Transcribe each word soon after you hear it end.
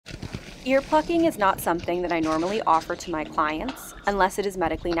Ear plucking is not something that I normally offer to my clients unless it is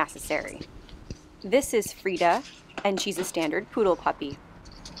medically necessary. This is Frida, and she's a standard poodle puppy.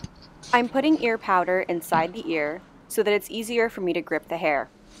 I'm putting ear powder inside the ear so that it's easier for me to grip the hair.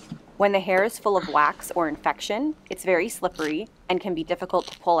 When the hair is full of wax or infection, it's very slippery and can be difficult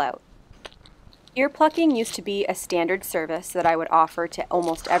to pull out. Ear plucking used to be a standard service that I would offer to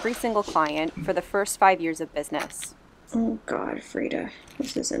almost every single client for the first 5 years of business. Oh God, Frida,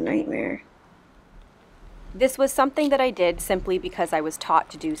 this is a nightmare. This was something that I did simply because I was taught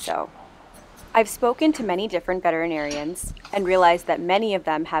to do so. I've spoken to many different veterinarians and realized that many of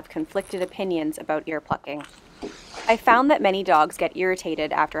them have conflicted opinions about ear plucking. I found that many dogs get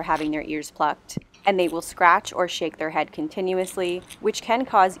irritated after having their ears plucked, and they will scratch or shake their head continuously, which can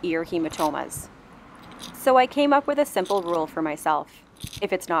cause ear hematomas. So I came up with a simple rule for myself.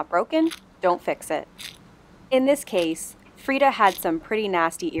 If it's not broken, don't fix it. In this case, Frida had some pretty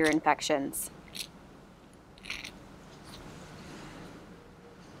nasty ear infections.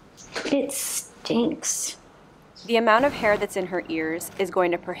 It stinks. The amount of hair that's in her ears is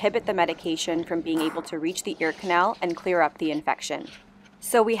going to prohibit the medication from being able to reach the ear canal and clear up the infection.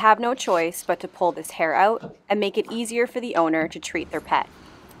 So we have no choice but to pull this hair out and make it easier for the owner to treat their pet.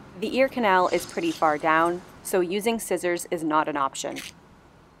 The ear canal is pretty far down, so using scissors is not an option.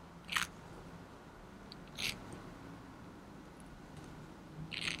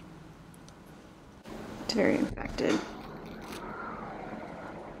 It's very infected.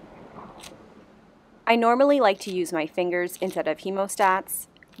 I normally like to use my fingers instead of hemostats,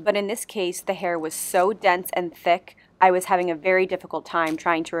 but in this case the hair was so dense and thick I was having a very difficult time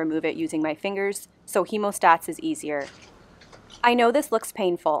trying to remove it using my fingers, so hemostats is easier. I know this looks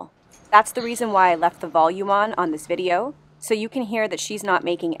painful. That's the reason why I left the volume on this video, so you can hear that she's not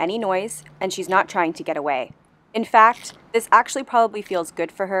making any noise and she's not trying to get away. In fact, this actually probably feels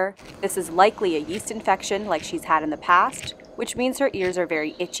good for her. This is likely a yeast infection like she's had in the past, which means her ears are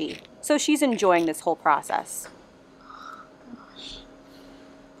very itchy, so she's enjoying this whole process. Gosh.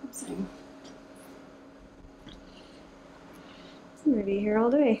 I'm gonna be here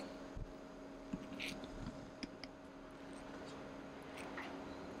all day.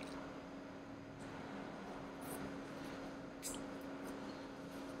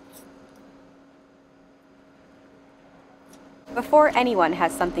 Before anyone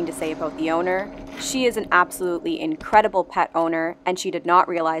has something to say about the owner, she is an absolutely incredible pet owner, and she did not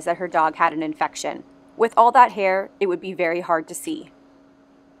realize that her dog had an infection. With all that hair, it would be very hard to see.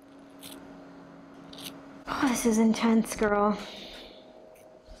 Oh, this is intense, girl.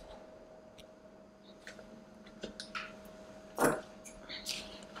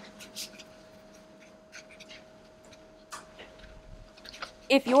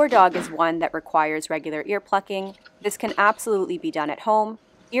 If your dog is one that requires regular ear plucking, this can absolutely be done at home.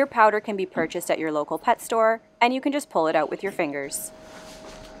 Ear powder can be purchased at your local pet store, and you can just pull it out with your fingers.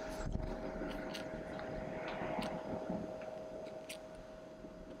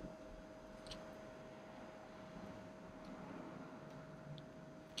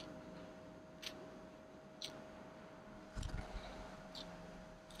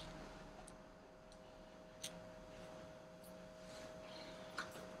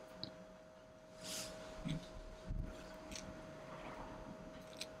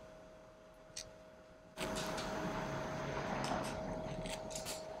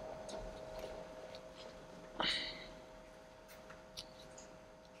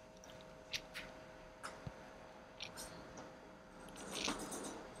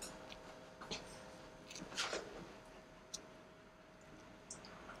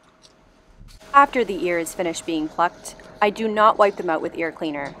 After the ear is finished being plucked, I do not wipe them out with ear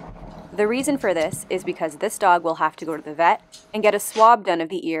cleaner. The reason for this is because this dog will have to go to the vet and get a swab done of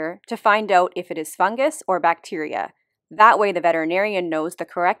the ear to find out if it is fungus or bacteria. That way the veterinarian knows the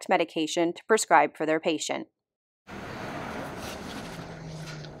correct medication to prescribe for their patient.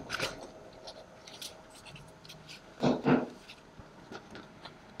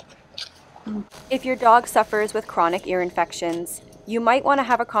 If your dog suffers with chronic ear infections, you might want to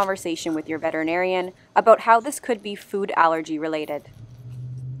have a conversation with your veterinarian about how this could be food allergy related.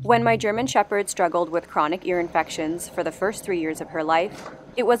 When my German Shepherd struggled with chronic ear infections for the first 3 years of her life,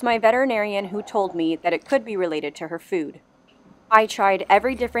 it was my veterinarian who told me that it could be related to her food. I tried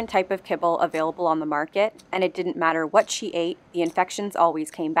every different type of kibble available on the market, and it didn't matter what she ate, the infections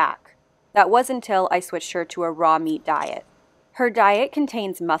always came back. That was until I switched her to a raw meat diet. Her diet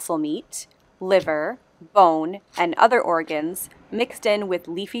contains muscle meat, liver, bone, and other organs mixed in with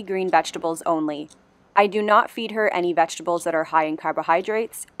leafy green vegetables only. I do not feed her any vegetables that are high in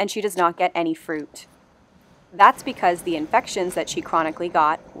carbohydrates, and she does not get any fruit. That's because the infections that she chronically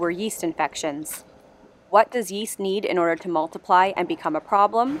got were yeast infections. What does yeast need in order to multiply and become a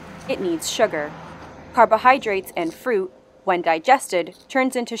problem? It needs sugar. Carbohydrates and fruit, when digested,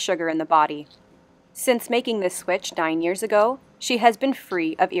 turns into sugar in the body. Since making this switch 9 years ago, she has been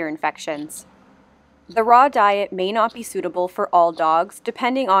free of ear infections. The raw diet may not be suitable for all dogs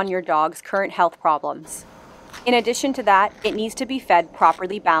depending on your dog's current health problems. In addition to that, it needs to be fed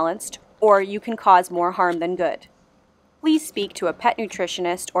properly balanced, or you can cause more harm than good. Please speak to a pet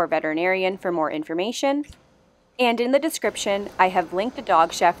nutritionist or veterinarian for more information. And in the description, I have linked a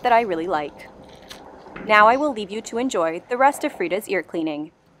dog chef that I really like. Now I will leave you to enjoy the rest of Frida's ear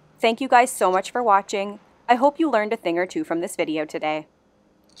cleaning. Thank you guys so much for watching. I hope you learned a thing or two from this video today.